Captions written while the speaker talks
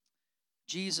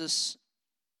Jesus,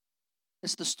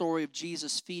 it's the story of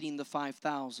Jesus feeding the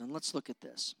 5,000. Let's look at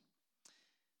this.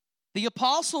 The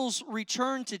apostles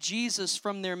returned to Jesus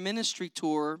from their ministry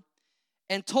tour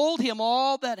and told him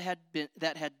all that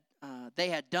they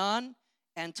had done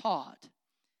and taught.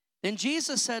 Then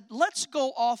Jesus said, "Let's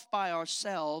go off by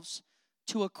ourselves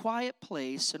to a quiet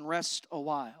place and rest a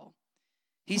while."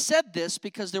 He said this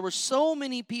because there were so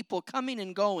many people coming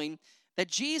and going that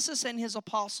Jesus and his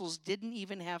apostles didn't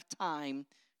even have time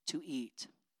to eat.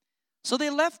 So they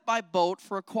left by boat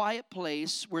for a quiet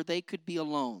place where they could be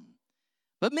alone.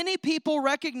 But many people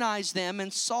recognized them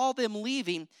and saw them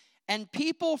leaving, and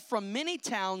people from many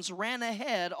towns ran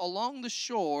ahead along the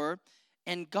shore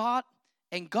and got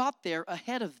there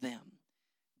ahead of them.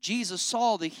 Jesus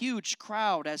saw the huge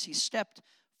crowd as he stepped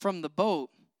from the boat,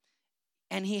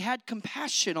 and he had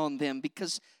compassion on them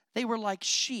because they were like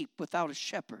sheep without a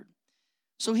shepherd.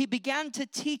 So he began to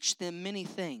teach them many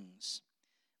things.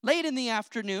 Late in the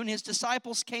afternoon, his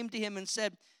disciples came to him and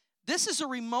said, "This is a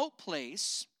remote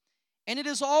place, and it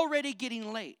is already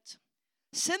getting late.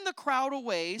 Send the crowd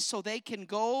away so they can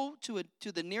go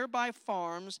to the nearby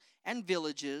farms and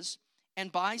villages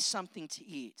and buy something to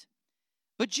eat."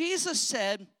 But Jesus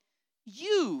said,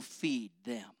 "You feed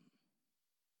them."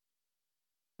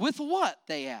 "With what?"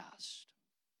 they asked.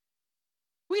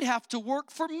 "We'd have to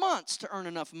work for months to earn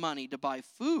enough money to buy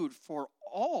food for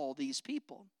all these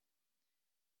people."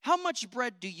 "How much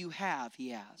bread do you have?"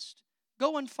 he asked.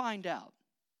 "Go and find out."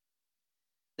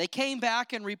 They came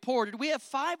back and reported, "We have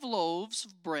 5 loaves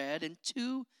of bread and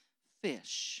 2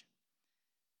 fish."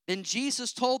 Then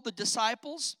Jesus told the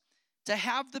disciples to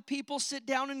have the people sit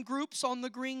down in groups on the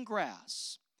green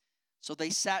grass. So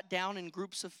they sat down in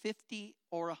groups of 50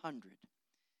 or 100.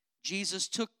 Jesus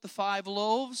took the 5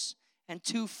 loaves and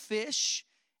 2 fish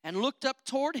and looked up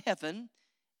toward heaven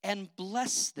and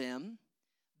blessed them.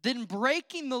 Then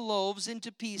breaking the loaves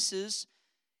into pieces,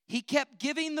 he kept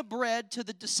giving the bread to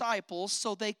the disciples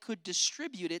so they could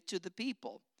distribute it to the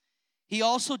people. He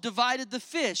also divided the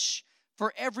fish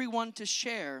for everyone to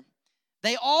share.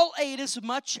 They all ate as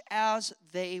much as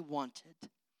they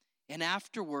wanted. And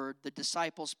afterward, the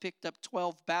disciples picked up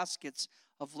 12 baskets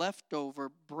of leftover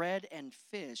bread and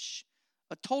fish.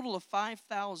 A total of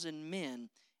 5,000 men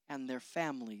and their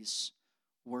families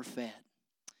were fed.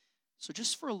 So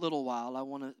just for a little while, I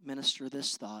want to minister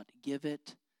this thought. Give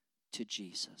it to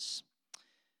Jesus.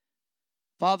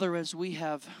 Father, as we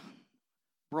have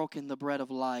broken the bread of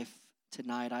life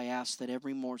tonight, I ask that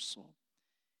every morsel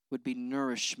would be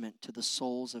nourishment to the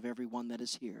souls of everyone that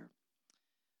is here.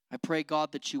 I pray,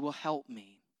 God, that you will help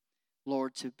me,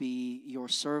 Lord, to be your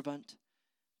servant,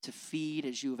 to feed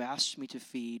as you have asked me to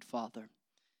feed, Father.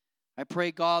 I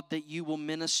pray, God, that you will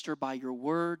minister by your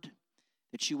word,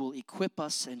 that you will equip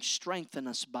us and strengthen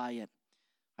us by it.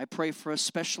 I pray for a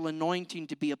special anointing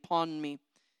to be upon me.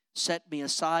 Set me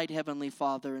aside, Heavenly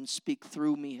Father, and speak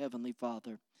through me, Heavenly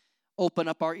Father. Open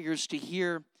up our ears to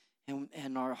hear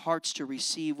and our hearts to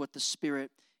receive what the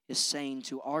Spirit is saying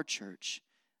to our church.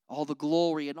 All the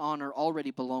glory and honor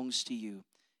already belongs to you.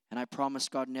 And I promise,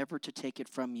 God, never to take it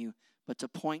from you, but to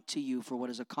point to you for what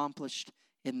is accomplished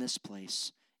in this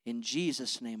place. In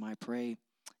Jesus' name I pray.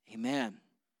 Amen.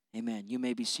 Amen. You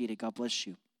may be seated. God bless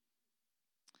you.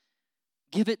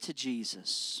 Give it to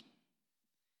Jesus.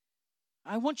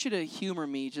 I want you to humor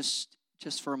me just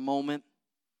for a moment.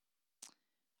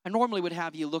 I normally would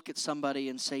have you look at somebody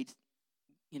and say,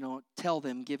 tell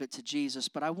them, give it to Jesus.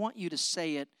 But I want you to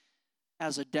say it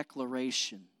as a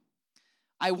declaration.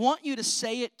 I want you to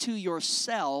say it to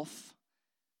yourself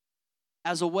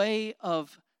as a way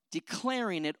of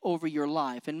declaring it over your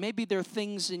life. And maybe there are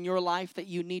things in your life that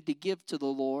you need to give to the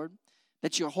Lord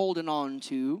that you're holding on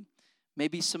to.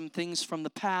 Maybe some things from the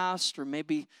past, or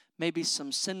maybe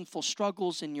some sinful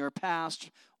struggles in your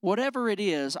past. Whatever it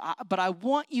is, but I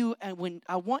want you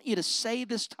to say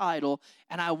this title,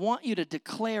 and I want you to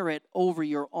declare it over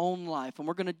your own life. And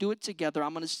we're going to do it together.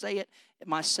 I'm going to say it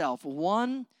myself.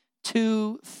 1,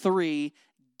 2, 3.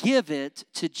 Give it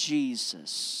to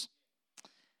Jesus.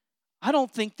 I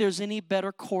don't think there's any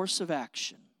better course of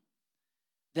action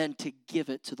than to give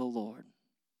it to the Lord.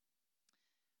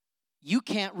 You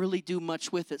can't really do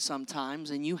much with it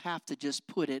sometimes, and you have to just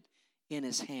put it in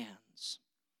his hands.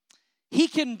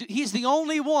 He's the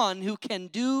only one who can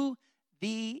do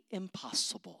the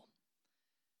impossible.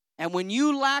 And when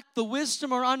you lack the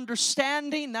wisdom or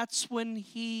understanding, that's when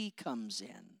he comes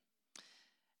in.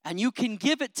 And you can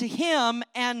give it to him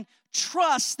and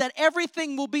trust that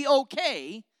everything will be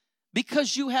okay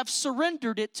because you have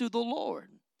surrendered it to the Lord.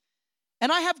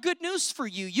 And I have good news for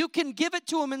you. You can give it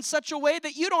to him in such a way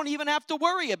that you don't even have to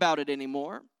worry about it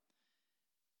anymore.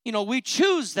 We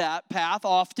choose that path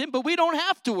often, but we don't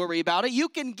have to worry about it. You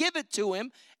can give it to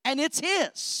him, and it's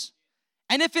his.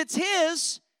 And if it's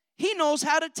his, he knows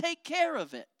how to take care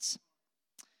of it.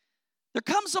 There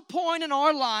comes a point in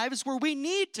our lives where we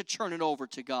need to turn it over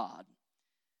to God,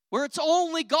 where it's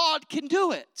only God can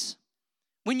do it.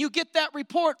 When you get that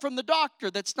report from the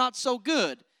doctor that's not so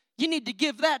good, you need to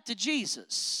give that to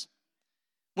Jesus.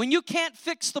 When you can't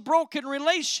fix the broken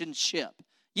relationship,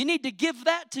 you need to give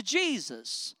that to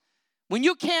Jesus. When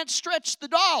you can't stretch the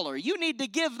dollar, you need to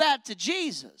give that to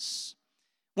Jesus.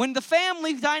 When the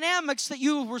family dynamics that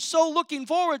you were so looking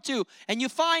forward to, and you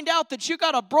find out that you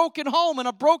got a broken home and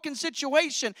a broken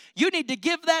situation, you need to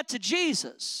give that to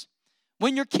Jesus.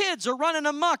 When your kids are running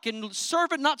amok and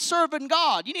not serving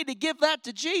God, you need to give that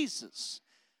to Jesus.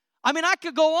 I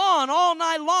could go on all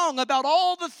night long about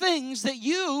all the things that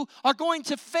you are going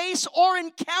to face or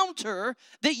encounter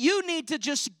that you need to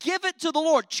just give it to the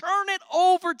Lord. Turn it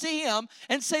over to him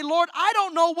and say, Lord, I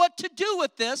don't know what to do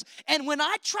with this. And when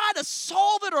I try to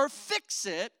solve it or fix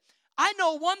it, I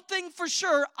know one thing for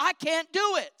sure, I can't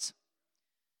do it.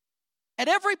 At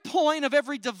every point of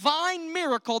every divine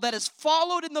miracle that is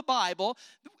followed in the Bible,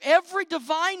 every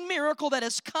divine miracle that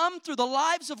has come through the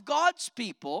lives of God's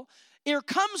people, there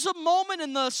comes a moment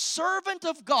in the servant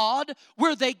of God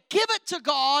where they give it to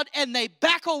God and they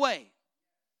back away.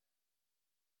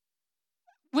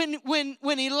 When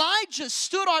Elijah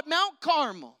stood on Mount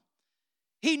Carmel,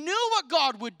 he knew what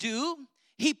God would do.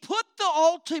 He put the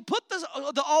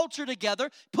altar together,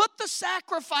 put the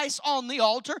sacrifice on the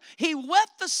altar. He wet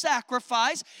the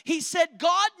sacrifice. He said,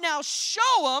 God, now show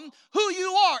them who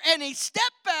you are. And he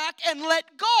stepped back and let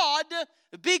God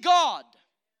be God.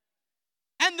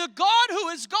 And the God who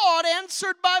is God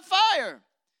answered by fire.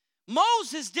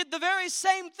 Moses did the very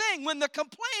same thing when the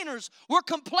complainers were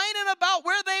complaining about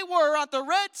where they were at the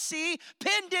Red Sea,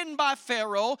 pinned in by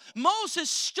Pharaoh. Moses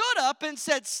stood up and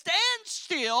said, stand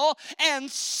still and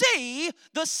see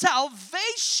the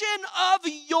salvation of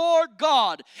your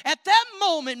God. At that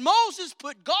moment, Moses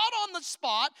put God on the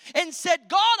spot and said,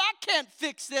 God, I can't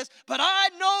fix this, but I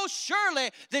know surely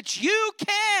that you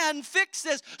can fix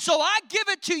this. So I give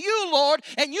it to you, Lord,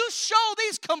 and you show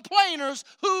these complainers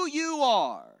who you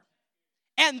are.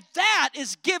 And that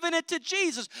is giving it to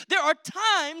Jesus. There are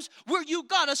times where you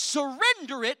got to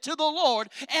surrender it to the Lord,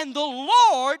 and the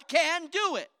Lord can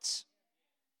do it.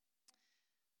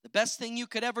 The best thing you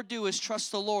could ever do is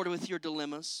trust the Lord with your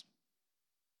dilemmas.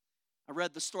 I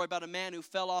read the story about a man who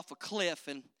fell off a cliff,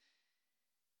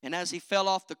 and as he fell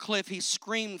off the cliff, he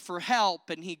screamed for help,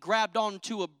 and he grabbed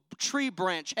onto a tree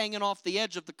branch hanging off the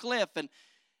edge of the cliff,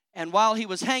 and while he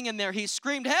was hanging there, he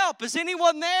screamed, help, is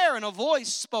anyone there? And a voice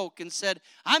spoke and said,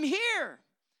 I'm here.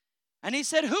 And he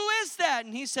said, who is that?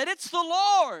 And he said, it's the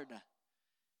Lord.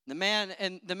 The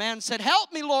man said,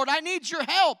 help me, Lord, I need your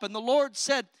help. And the Lord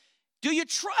said, do you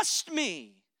trust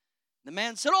me? The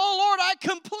man said, oh, Lord, I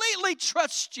completely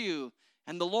trust you.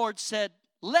 And the Lord said,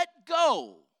 let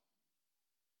go.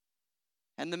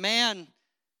 And the man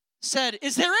said,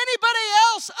 is there anybody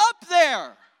else up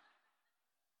there?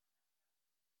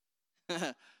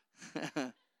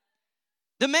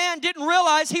 The man didn't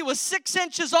realize he was 6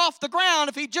 inches off the ground.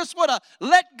 If he just would have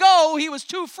let go, he was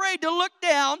too afraid to look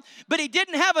down, but he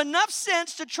didn't have enough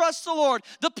sense to trust the Lord.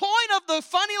 The point of the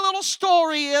funny little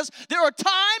story is there are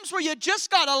times where you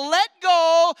just got to let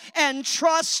go and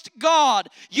trust God.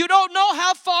 You don't know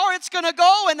how far it's going to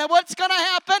go and what's going to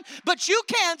happen, but you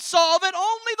can't solve it.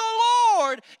 Only the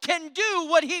Lord can do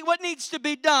what needs to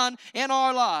be done in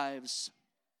our lives.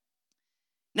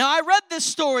 Now, I read this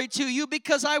story to you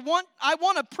because I want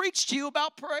to preach to you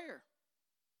about prayer.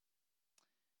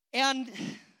 And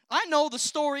I know the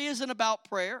story isn't about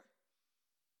prayer.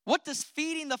 What does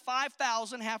feeding the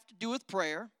 5,000 have to do with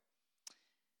prayer?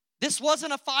 This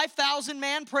wasn't a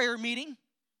 5,000-man prayer meeting.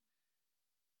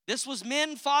 This was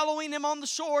men following him on the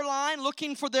shoreline,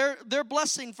 looking for their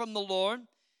blessing from the Lord.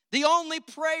 The only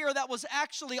prayer that was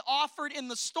actually offered in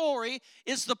the story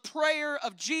is the prayer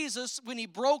of Jesus when he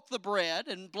broke the bread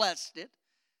and blessed it.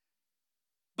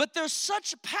 But there's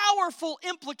such powerful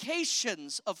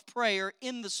implications of prayer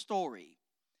in the story.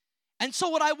 And so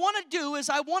what I want to do is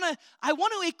I want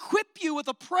to equip you with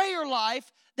a prayer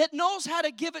life that knows how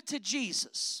to give it to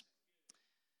Jesus.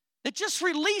 That just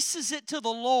releases it to the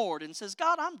Lord and says,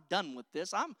 God, I'm done with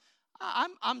this. I'm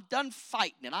done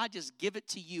fighting, and I just give it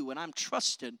to you, and I'm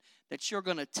trusting that you're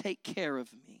going to take care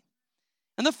of me.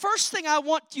 And the first thing I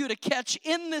want you to catch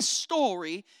in this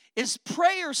story is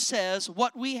prayer says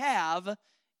what we have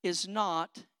is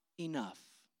not enough.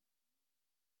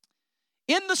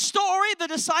 In the story, the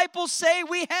disciples say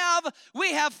we have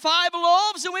 5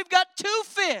 loaves and we've got 2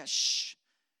 fish.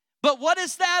 But what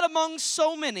is that among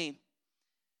so many?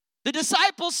 The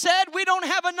disciples said, we don't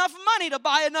have enough money to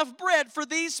buy enough bread for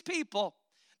these people.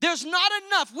 There's not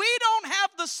enough. We don't have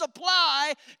the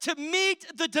supply to meet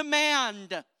the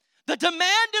demand. The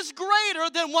demand is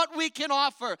greater than what we can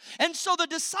offer. And so the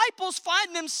disciples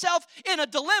find themselves in a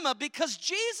dilemma because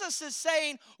Jesus is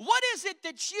saying, what is it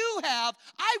that you have?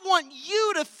 I want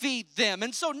you to feed them.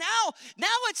 And so now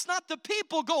it's not the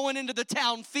people going into the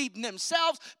town feeding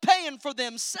themselves, paying for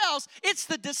themselves. It's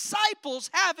the disciples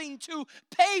having to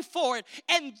pay for it.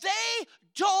 And they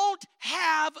don't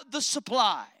have the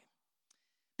supply.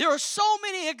 There are so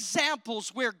many examples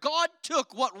where God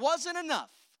took what wasn't enough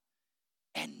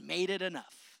and made it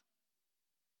enough.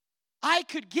 I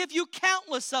could give you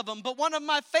countless of them, but one of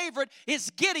my favorite is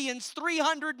Gideon's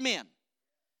 300 men.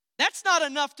 That's not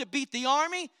enough to beat the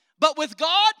army, but with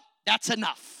God, that's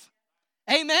enough.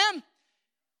 Amen?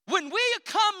 When we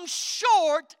come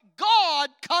short, God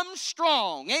comes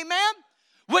strong. Amen?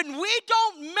 When we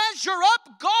don't measure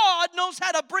up, God knows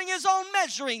how to bring his own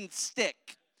measuring stick.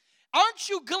 Aren't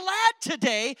you glad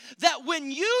today that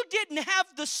when you didn't have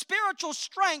the spiritual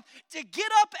strength to get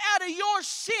up out of your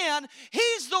sin,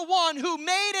 he's the one who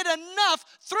made it enough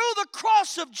through the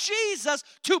cross of Jesus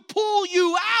to pull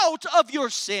you out of your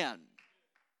sin?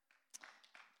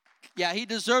 Yeah, he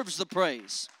deserves the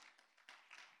praise.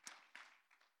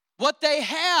 What they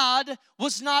had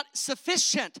was not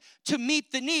sufficient to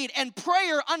meet the need. And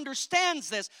prayer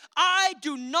understands this. I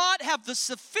do not have the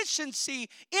sufficiency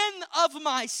in of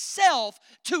myself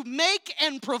to make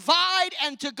and provide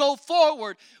and to go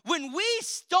forward. When we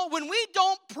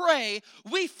don't pray,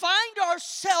 we find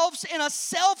ourselves in a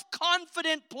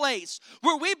self-confident place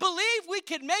where we believe we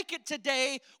can make it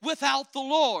today without the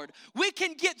Lord. We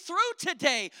can get through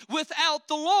today without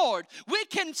the Lord. We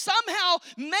can somehow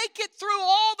make it through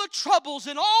all the troubles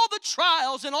and all the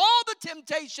trials and all the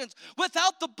temptations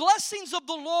without the blessings of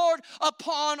the Lord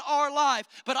upon our life.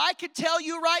 But I can tell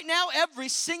you right now, every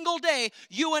single day,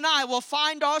 you and I will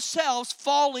find ourselves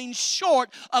falling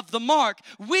short of the mark.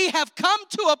 We have come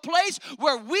to a place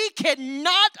where we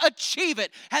cannot achieve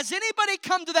it. Has anybody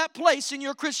come to that place in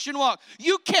your Christian walk?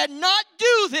 You cannot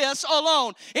do this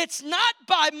alone. It's not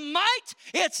by might,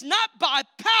 it's not by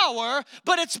power,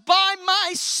 but it's by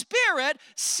my Spirit,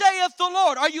 saith the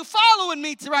Lord. Are you following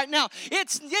me right now?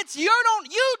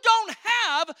 You don't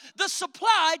have the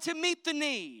supply to meet the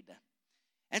need.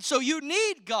 And so you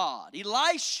need God.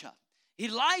 Elisha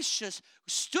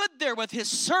stood there with his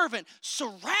servant,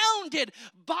 surrounded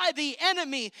by the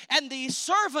enemy. And the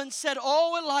servant said,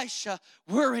 oh, Elisha,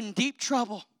 we're in deep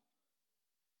trouble.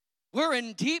 We're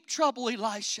in deep trouble,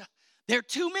 Elisha. There are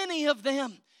too many of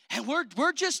them. And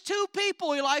we're just two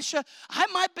people, Elisha. I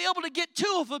might be able to get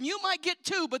two of them. You might get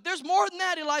two, but there's more than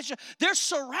that, Elisha. They're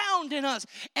surrounding us.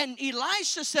 And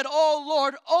Elisha said, oh,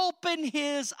 Lord, open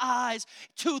his eyes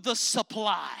to the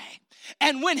supply.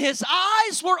 And when his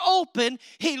eyes were open,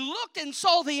 he looked and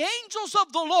saw the angels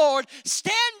of the Lord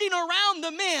standing around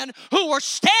the men who were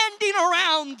standing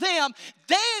around them.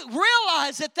 They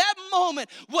realized at that moment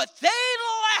what they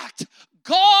lacked,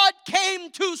 God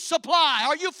came to supply.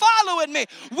 Are you following me?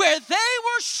 Where they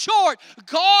were short,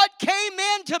 God came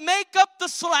in to make up the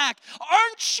slack.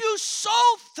 Aren't you so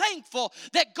thankful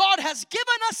that God has given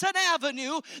us an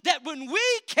avenue that when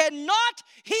we cannot,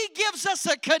 he gives us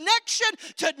a connection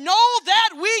to know that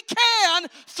we can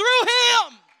through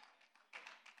him.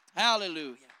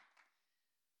 Hallelujah.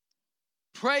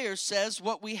 Prayer says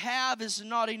what we have is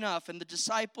not enough, and the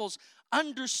disciples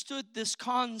understood this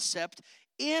concept.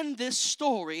 In this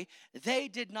story, they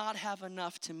did not have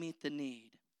enough to meet the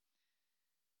need.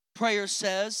 Prayer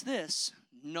says this: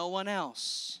 no one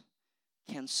else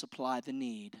can supply the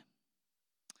need.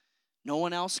 No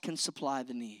one else can supply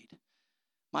the need.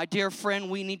 My dear friend,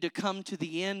 we need to come to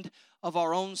the end of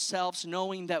our own selves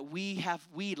knowing that we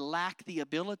lack the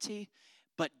ability,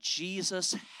 but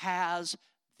Jesus has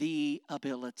the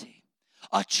ability.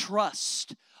 A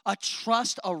trust,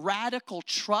 a radical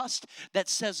trust that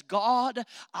says, God,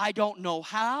 I don't know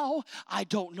how, I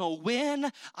don't know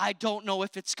when, I don't know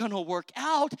if it's going to work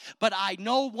out, but I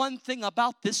know one thing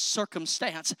about this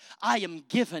circumstance. I am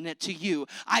giving it to you.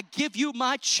 I give you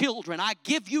my children. I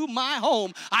give you my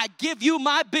home. I give you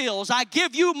my bills. I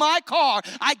give you my car.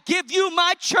 I give you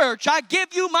my church. I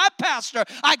give you my pastor.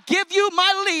 I give you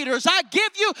my leaders. I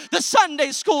give you the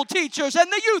Sunday school teachers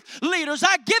and the youth leaders.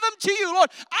 I give them to you, Lord.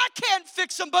 I can't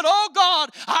fix them, but oh God,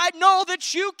 I know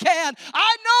that you can.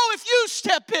 I know if you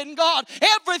step in, God,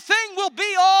 everything will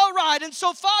be all right. And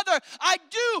so, Father, I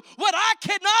do what I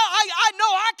cannot. I know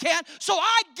I can, so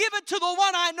I give it to the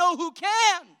one I know who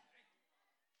can.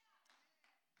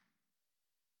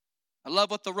 I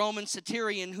love what the Roman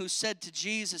centurion who said to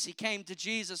Jesus, he came to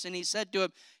Jesus and he said to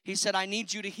him, he said, I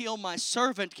need you to heal my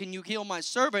servant. Can you heal my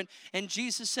servant? And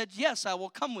Jesus said, yes, I will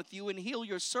come with you and heal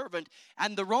your servant.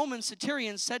 And the Roman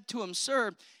centurion said to him,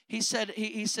 sir, he said,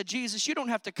 Jesus, you don't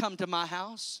have to come to my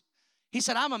house. He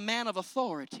said, I'm a man of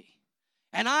authority.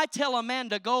 And I tell a man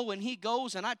to go and he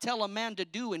goes, and I tell a man to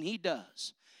do and he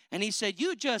does. And he said,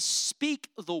 you just speak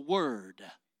the word.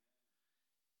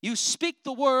 You speak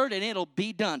the word and it'll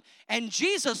be done. And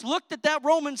Jesus looked at that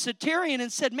Roman centurion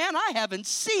and said, man, I haven't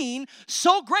seen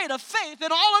so great a faith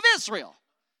in all of Israel.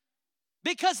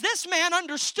 Because this man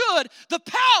understood the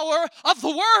power of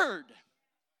the word.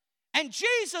 And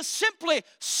Jesus simply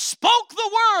spoke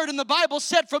the word. And the Bible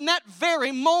said from that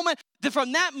very moment,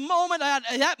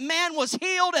 that man was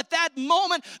healed at that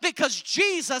moment because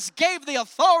Jesus gave the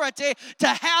authority to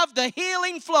have the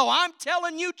healing flow. I'm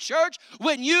telling you, church,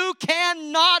 when you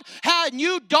cannot have, and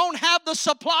you don't have the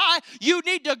supply, you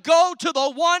need to go to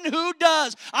the one who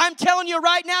does. I'm telling you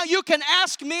right now, you can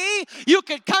ask me, you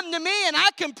can come to me, and I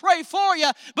can pray for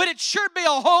you, but it sure be a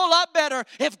whole lot better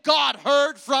if God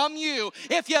heard from you.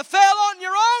 If you fell on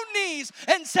your own knees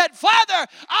and said, Father,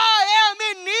 I am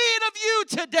in need of you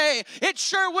today. It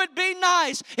sure would be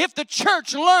nice if the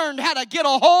church learned how to get a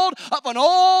hold of an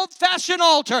old-fashioned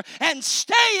altar and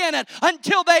stay in it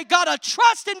until they got a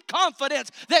trust and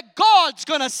confidence that God's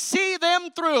going to see them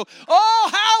through. Oh,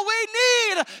 how we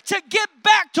need to get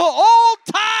back to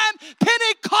old-time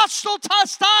Pentecostal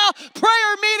style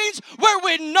prayer meetings where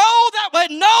we know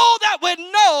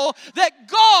that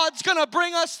God's going to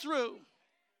bring us through.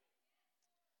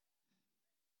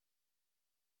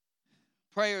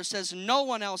 Prayer says no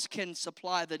one else can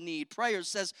supply the need. Prayer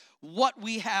says what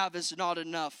we have is not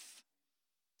enough.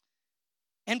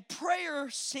 And prayer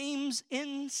seems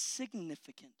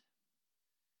insignificant.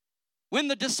 When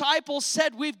the disciples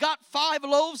said, we've got 5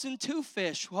 loaves and 2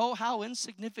 fish, oh, how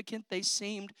insignificant they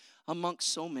seemed amongst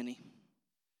so many.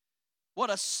 What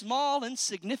a small,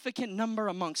 insignificant number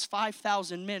amongst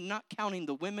 5,000 men, not counting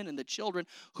the women and the children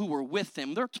who were with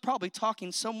them. They're probably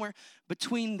talking somewhere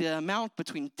between 10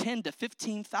 to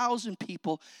 15,000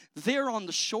 people there on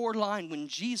the shoreline when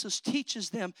Jesus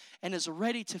teaches them and is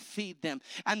ready to feed them.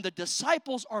 And the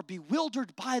disciples are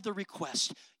bewildered by the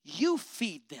request. You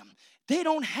feed them. They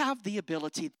don't have the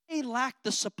ability. They lack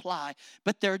the supply,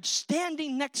 but they're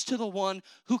standing next to the one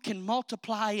who can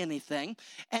multiply anything.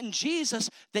 And Jesus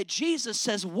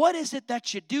says, what is it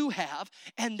that you do have?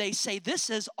 And they say, this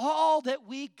is all that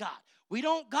we got. We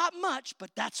don't got much, but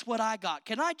that's what I got.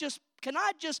 Can I just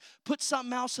put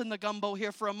something else in the gumbo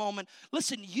here for a moment?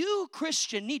 Listen, you,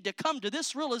 Christian, need to come to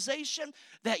this realization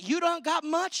that you don't got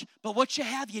much, but what you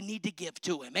have, you need to give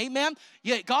to him. Amen?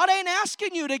 God ain't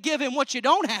asking you to give him what you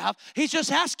don't have. He's just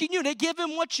asking you to give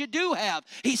him what you do have.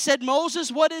 He said,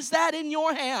 Moses, what is that in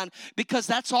your hand? Because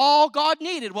that's all God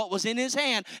needed, what was in his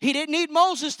hand. He didn't need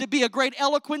Moses to be a great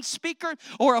eloquent speaker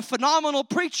or a phenomenal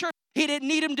preacher. He didn't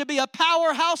need him to be a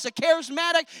powerhouse, a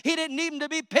charismatic. He didn't need him to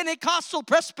be Pentecostal,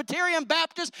 Presbyterian,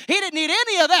 Baptist. He didn't need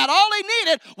any of that. All he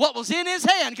needed, what was in his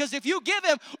hand. Because if you give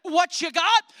him what you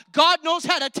got, God knows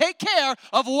how to take care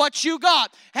of what you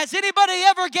got. Has anybody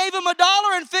ever gave him $1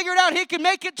 and figured out he could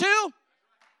make it too?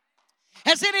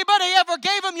 Has anybody ever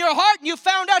gave him your heart and you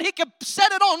found out he could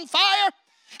set it on fire?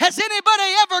 Has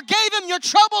anybody ever gave him your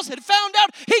troubles and found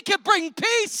out he could bring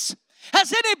peace?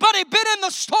 Has anybody been in the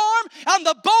storm on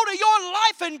the boat of your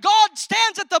life and God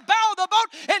stands at the bow of the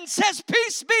boat and says,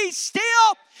 peace be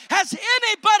still? Has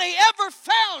anybody ever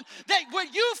found that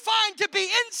what you find to be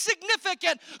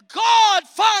insignificant, God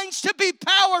finds to be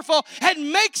powerful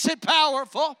and makes it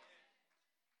powerful?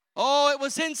 Oh, it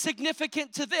was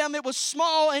insignificant to them. It was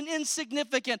small and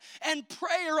insignificant. And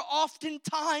prayer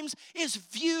oftentimes is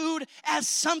viewed as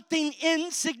something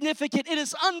insignificant. It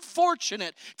is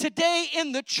unfortunate today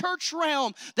in the church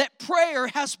realm that prayer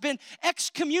has been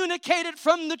excommunicated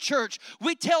from the church.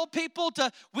 We tell people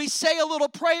we say a little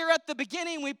prayer at the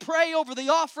beginning, we pray over the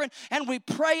offering, and we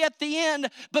pray at the end.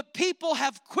 But people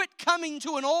have quit coming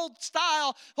to an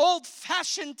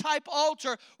old-fashioned type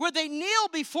altar where they kneel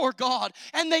before God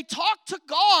and they talk to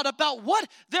God about what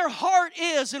their heart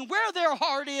is and where their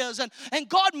heart is. And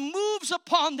God moves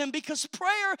upon them because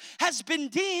prayer has been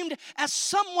deemed as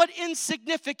somewhat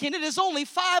insignificant. It is only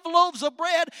 5 loaves of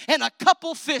bread and a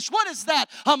couple fish. What is that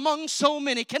among so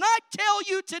many? Can I tell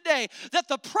you today that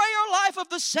the prayer life of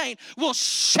the saint will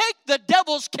shake the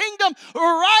devil's kingdom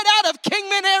right out of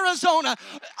Kingman, Arizona?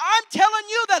 I'm telling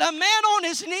you that a man on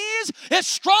his knees is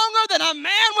stronger than a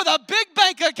man with a big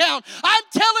bank account. I'm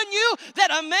telling you that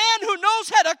a man who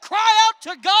knows how to cry out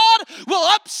to God will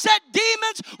upset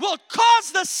demons, will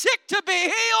cause the sick to be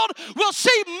healed, will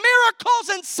see miracles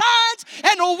and signs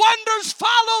and wonders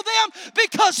follow them,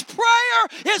 because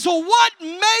prayer is what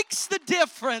makes the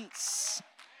difference.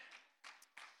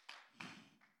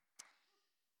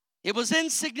 It was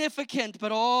insignificant,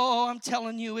 but I'm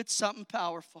telling you, it's something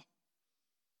powerful.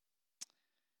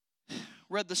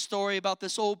 Read the story about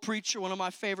this old preacher, one of my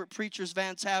favorite preachers,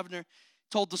 Vance Havner,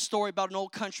 told the story about an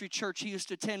old country church he used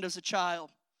to attend as a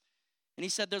child. And he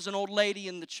said there's an old lady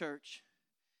in the church.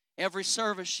 Every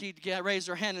service she'd raise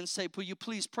her hand and say, will you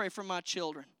please pray for my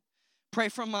children? Pray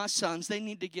for my sons. They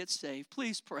need to get saved.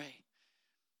 Please pray.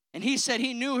 And he said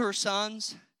he knew her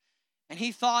sons, and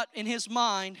he thought in his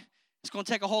mind, it's going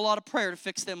to take a whole lot of prayer to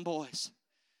fix them boys.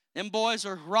 Them boys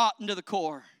are rotten to the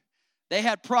core. They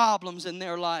had problems in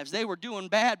their lives. They were doing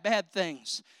bad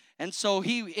things. And so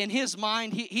in his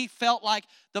mind, he felt like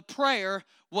the prayer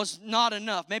was not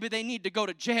enough. Maybe they need to go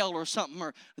to jail or something,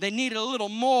 or they needed a little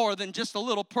more than just a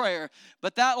little prayer.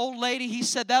 But that old lady, he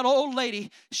said, that old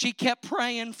lady, she kept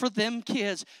praying for them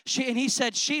kids. And he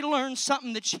said she learned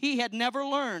something that he had never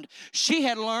learned. She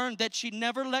had learned that she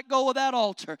never let go of that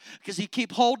altar, because he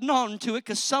keep holding on to it,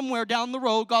 because somewhere down the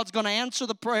road, God's going to answer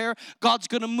the prayer. God's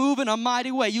going to move in a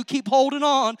mighty way. You keep holding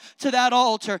on to that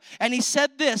altar. And he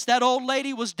said this, that old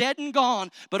lady was dead and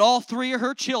gone, but all three of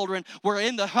her children were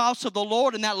in the house of the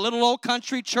Lord in that little old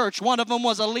country church. One of them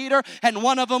was a leader and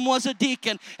one of them was a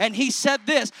deacon. And he said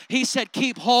this, he said,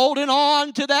 keep holding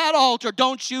on to that altar.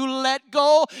 Don't you let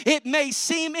go. It may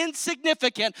seem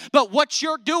insignificant, but what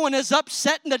you're doing is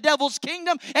upsetting the devil's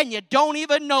kingdom and you don't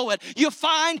even know it. You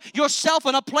find yourself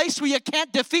in a place where you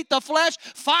can't defeat the flesh.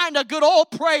 Find a good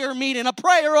old prayer meeting, a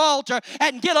prayer altar,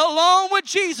 and get alone with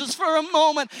Jesus for a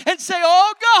moment and say,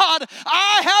 oh God,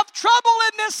 I have trouble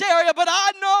in this area, but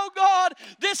I know, God,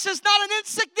 this is not an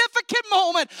insignificant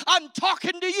moment. I'm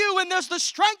talking to you, and there's the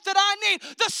strength that I need.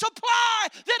 The supply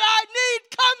that I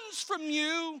need comes from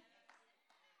you.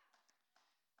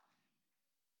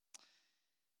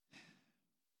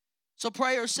 So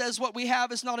prayer says what we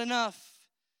have is not enough.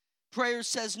 Prayer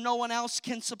says no one else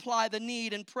can supply the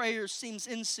need, and prayer seems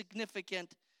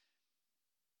insignificant.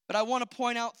 But I want to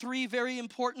point out three very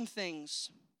important things.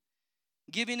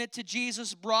 Giving it to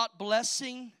Jesus brought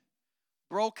blessing,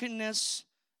 brokenness,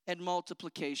 and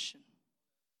multiplication.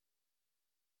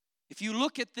 If you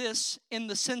look at this in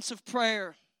the sense of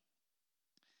prayer,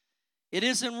 it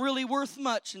isn't really worth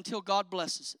much until God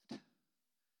blesses it.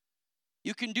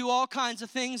 You can do all kinds of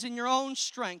things in your own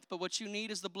strength, but what you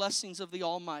need is the blessings of the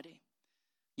Almighty.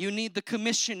 You need the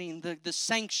commissioning, the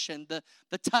sanction,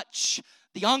 the touch,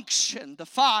 the unction, the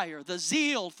fire, the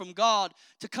zeal from God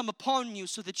to come upon you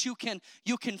so that you can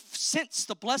sense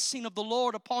the blessing of the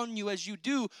Lord upon you as you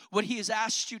do what He has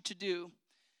asked you to do.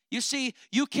 You see,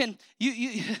 you can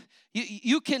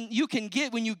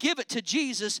give, when you give it to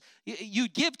Jesus, you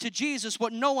give to Jesus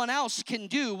what no one else can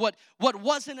do. What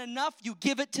wasn't enough, you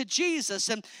give it to Jesus.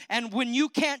 And when you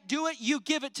can't do it, you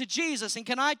give it to Jesus. And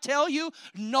can I tell you,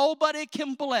 nobody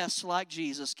can bless like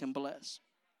Jesus can bless.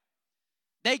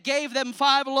 They gave them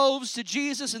 5 loaves to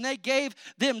Jesus, and they gave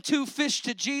them 2 fish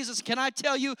to Jesus. Can I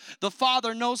tell you, the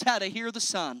Father knows how to hear the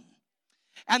Son.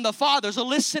 And the fathers are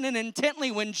listening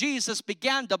intently when Jesus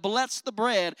began to bless the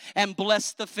bread and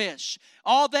bless the fish.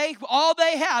 All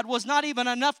they had was not even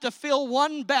enough to fill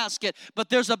one basket, but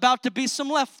there's about to be some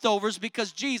leftovers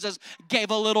because Jesus gave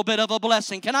a little bit of a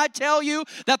blessing. Can I tell you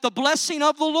that the blessing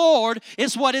of the Lord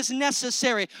is what is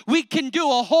necessary? We can do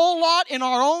a whole lot in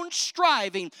our own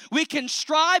striving. We can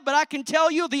strive, but I can tell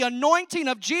you the anointing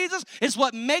of Jesus is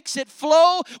what makes it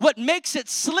flow, what makes it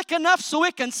slick enough so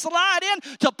it can slide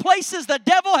in to places the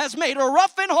devil has made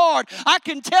rough and hard. I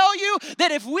can tell you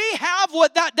that if we have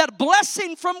what that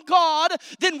blessing from God,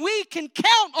 then we can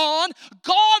count on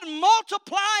God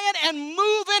multiplying and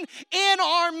moving in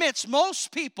our midst.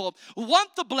 Most people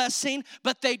want the blessing,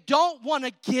 but they don't want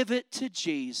to give it to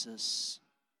Jesus.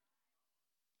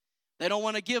 They don't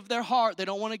want to give their heart. They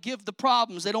don't want to give the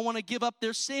problems. They don't want to give up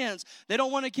their sins. They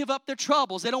don't want to give up their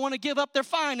troubles. They don't want to give up their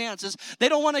finances. They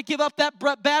don't want to give up that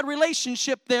bad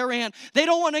relationship they're in. They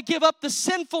don't want to give up the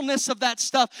sinfulness of that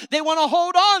stuff. They want to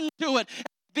hold on to it.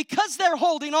 because they're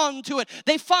holding on to it,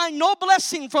 they find no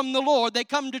blessing from the Lord. They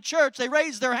come to church, they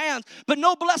raise their hands, but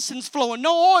no blessings flowing,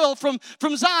 no oil from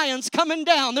Zion's coming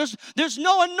down. There's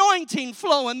no anointing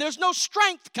flowing. There's no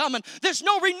strength coming. There's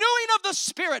no renewing of the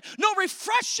Spirit, no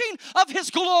refreshing of His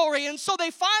glory. And so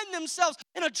they find themselves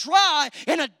in a dry,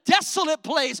 in a desolate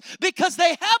place because they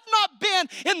have not been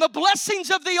in the blessings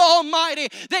of the Almighty.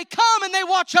 They come and they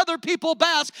watch other people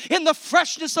bask in the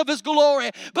freshness of His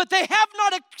glory, but they have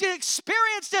not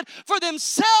experienced it for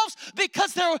themselves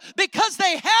because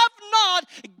they have not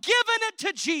given it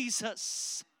to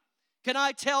Jesus. Can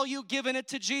I tell you, giving it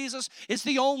to Jesus is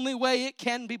the only way it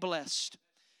can be blessed.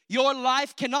 Your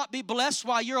life cannot be blessed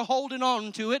while you're holding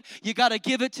on to it. You got to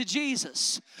give it to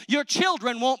Jesus. Your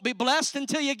children won't be blessed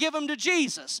until you give them to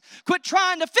Jesus. Quit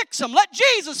trying to fix them. Let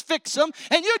Jesus fix them,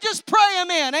 and you just pray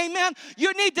them in. Amen.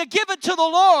 You need to give it to the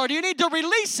Lord. You need to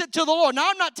release it to the Lord. Now,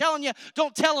 I'm not telling you,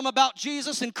 don't tell them about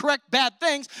Jesus and correct bad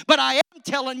things, but I am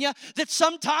telling you that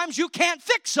sometimes you can't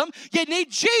fix them. You need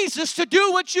Jesus to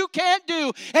do what you can't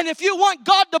do. And if you want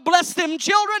God to bless them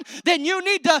children, then you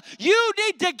need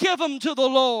to give them to the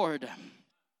Lord.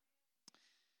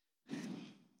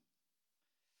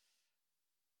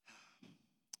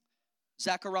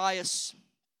 Zacharias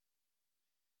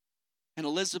and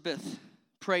Elizabeth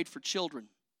prayed for children.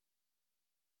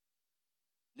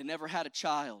 They never had a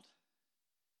child.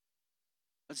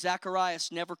 But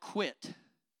Zacharias never quit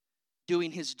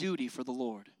doing his duty for the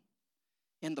Lord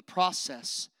in the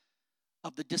process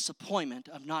of the disappointment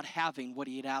of not having what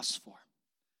he had asked for.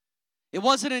 It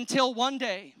wasn't until one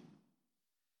day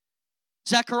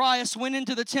Zacharias went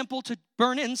into the temple to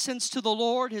burn incense to the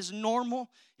Lord, his normal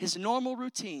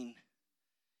routine.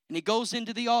 And he goes in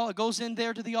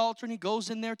there to the altar, and he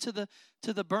goes in there to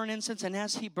the burn incense, and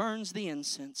as he burns the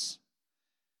incense,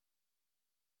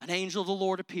 an angel of the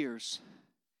Lord appears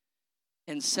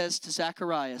and says to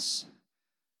Zacharias,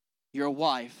 your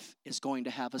wife is going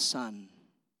to have a son,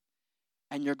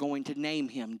 and you're going to name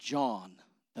him John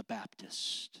the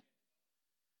Baptist.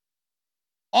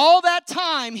 All that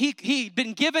time, he'd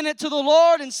been giving it to the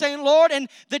Lord and saying, Lord, and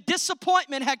the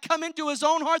disappointment had come into his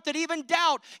own heart, that even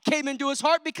doubt came into his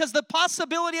heart because the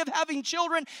possibility of having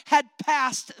children had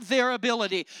passed their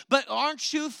ability. But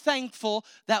aren't you thankful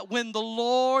that when the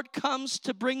Lord comes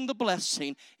to bring the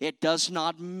blessing, it does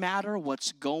not matter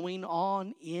what's going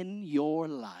on in your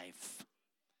life?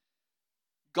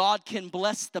 God can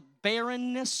bless the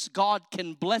barrenness. God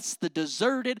can bless the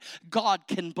deserted. God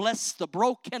can bless the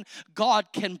broken. God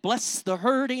can bless the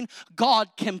hurting. God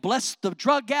can bless the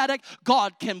drug addict.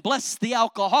 God can bless the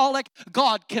alcoholic.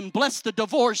 God can bless the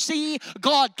divorcee.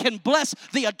 God can bless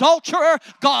the adulterer.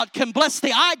 God can bless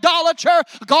the idolater.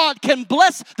 God can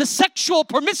bless the sexual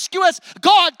promiscuous.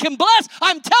 God can bless.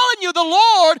 I'm telling you, the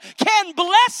Lord can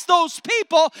bless those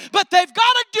people, but they've got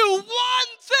to do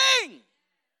one thing.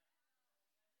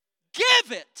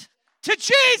 Give it to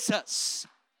Jesus.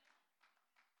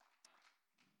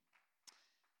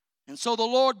 And so the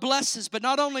Lord blesses, but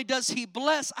not only does He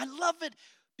bless, I love it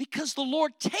because the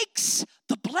Lord takes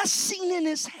the blessing in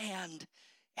His hand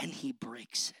and He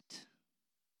breaks it.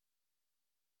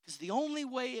 Because the only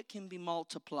way it can be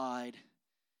multiplied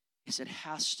is it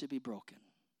has to be broken.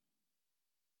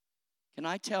 Can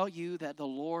I tell you that the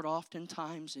Lord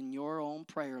oftentimes in your own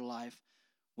prayer life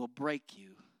will break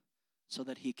you so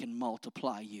that He can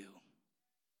multiply you?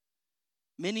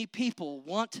 Many people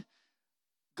want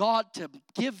God to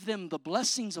give them the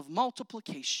blessings of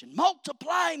multiplication.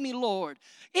 Multiply me, Lord.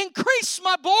 Increase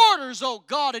my borders, oh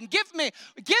God, and give me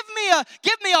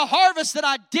a harvest that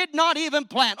I did not even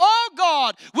plant. Oh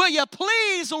God, will you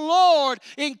please, Lord,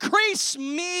 increase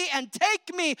me and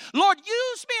take me. Lord,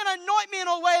 use me and anoint me in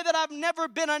a way that I've never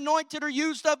been anointed or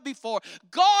used of before.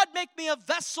 God, make me a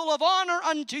vessel of honor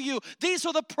unto you. These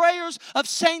are the prayers of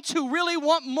saints who really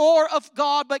want more of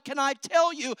God. But can I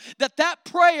tell you that that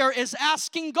prayer is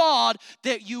asking God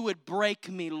that you would break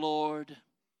me, Lord.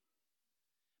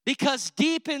 Because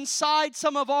deep inside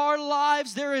some of our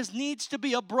lives needs to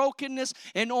be a brokenness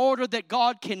in order that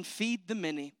God can feed the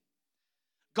many.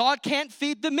 God can't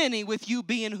feed the many with you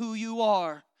being who you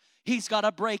are. He's got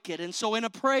to break it. And so in a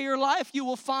prayer life, you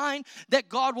will find that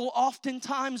God will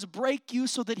oftentimes break you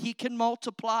so that He can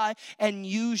multiply and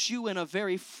use you in a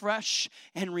very fresh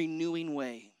and renewing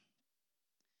way.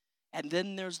 And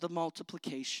then there's the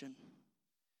multiplication.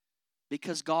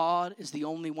 Because God is the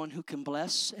only one who can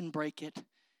bless and break it,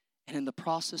 and in the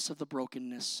process of the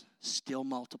brokenness, still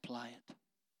multiply it.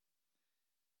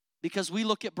 Because we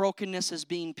look at brokenness as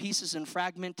being pieces and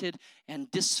fragmented and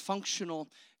dysfunctional,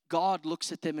 God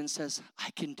looks at them and says, I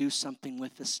can do something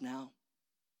with this now.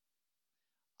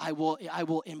 I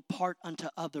will impart unto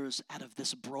others out of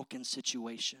this broken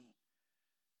situation.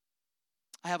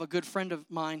 I have a good friend of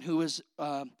mine who is,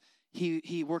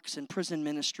 he works in prison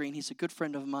ministry, and he's a good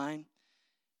friend of mine.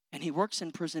 And he works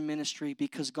in prison ministry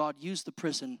because God used the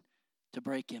prison to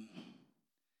break him.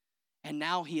 And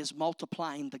now he is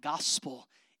multiplying the gospel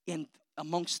in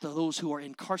amongst those who are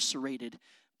incarcerated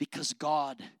because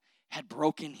God had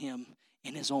broken him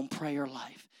in his own prayer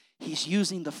life. He's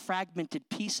using the fragmented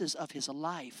pieces of his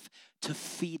life to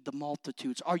feed the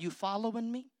multitudes. Are you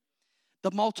following me?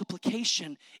 The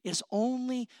multiplication is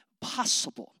only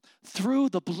possible through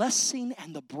the blessing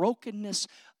and the brokenness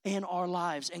in our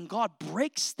lives. And God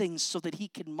breaks things so that he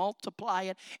can multiply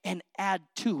it and add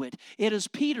to it. It is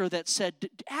Peter that said,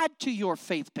 add to your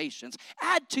faith patience,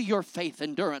 add to your faith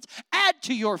endurance, add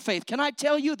to your faith. Can I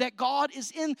tell you that God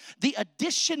is in the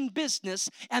addition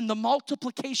business and the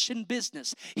multiplication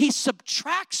business? He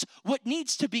subtracts what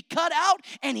needs to be cut out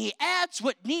and he adds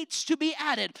what needs to be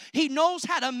added. He knows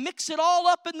how to mix it all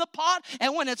up in the pot,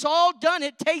 and when it's all done,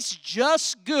 it tastes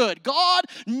just good. God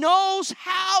knows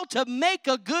how to make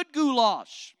a good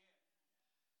goulash.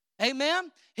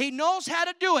 Amen? He knows how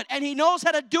to do it, and he knows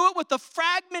how to do it with the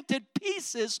fragmented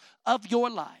pieces of your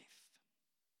life.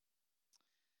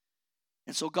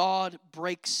 And so God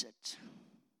breaks it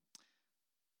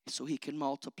so he can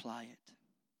multiply it.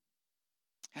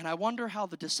 And I wonder how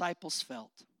the disciples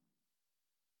felt,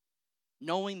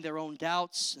 knowing their own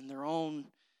doubts and their own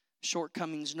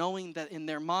shortcomings, knowing that in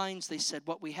their minds they said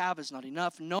what we have is not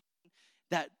enough, knowing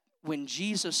that when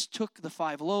Jesus took the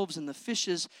 5 loaves and the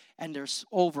fishes, and there's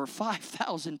over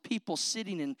 5,000 people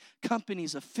sitting in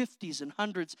companies of 50s and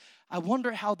 100s, I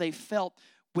wonder how they felt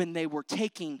when they were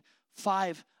taking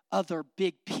 5 other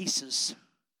big pieces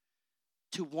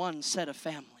to one set of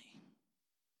family.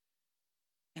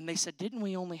 And they said, didn't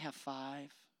we only have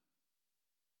 5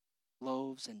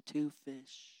 loaves and 2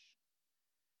 fish?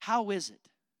 How is it?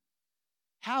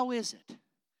 How is it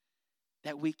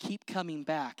that we keep coming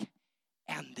back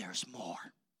and there's more?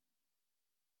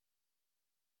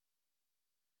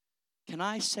 Can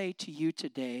I say to you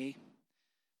today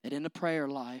that in a prayer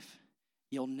life,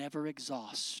 you'll never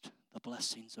exhaust the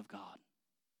blessings of God?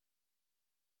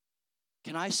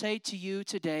 Can I say to you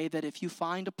today that if you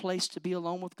find a place to be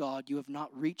alone with God, you have not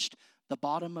reached the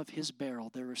bottom of his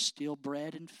barrel. There is still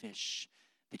bread and fish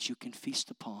that you can feast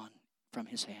upon from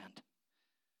his hand.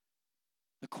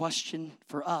 The question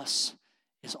for us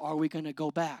is, are we going to go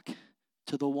back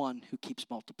to the one who keeps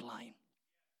multiplying?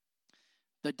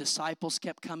 The disciples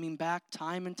kept coming back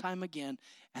time and time again,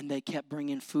 and they kept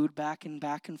bringing food back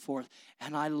and forth.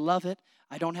 And I love it.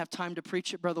 I don't have time to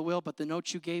preach it, Brother Will, but the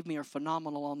notes you gave me are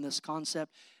phenomenal on this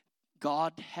concept.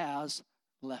 God has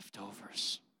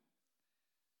leftovers.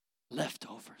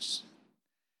 Leftovers.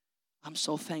 I'm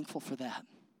so thankful for that.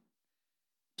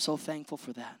 So thankful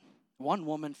for that. One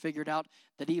woman figured out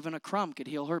that even a crumb could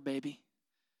heal her baby.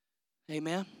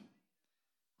 Amen.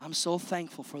 I'm so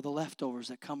thankful for the leftovers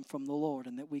that come from the Lord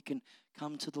and that we can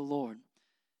come to the Lord.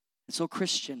 And so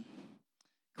Christian,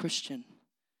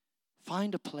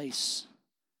 find a place.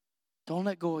 Don't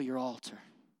let go of your altar.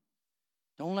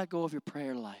 Don't let go of your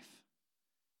prayer life.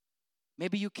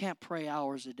 Maybe you can't pray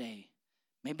hours a day.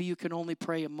 Maybe you can only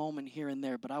pray a moment here and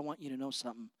there, but I want you to know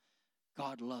something.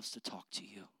 God loves to talk to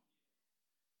you.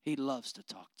 He loves to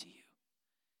talk to you.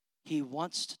 He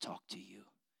wants to talk to you.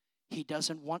 He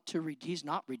doesn't want to, he's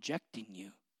not rejecting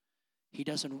you. He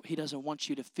doesn't want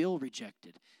you to feel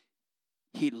rejected.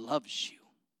 He loves you.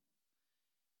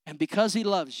 And because he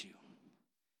loves you,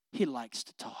 he likes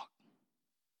to talk.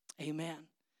 Amen.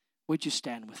 Would you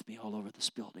stand with me all over this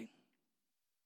building?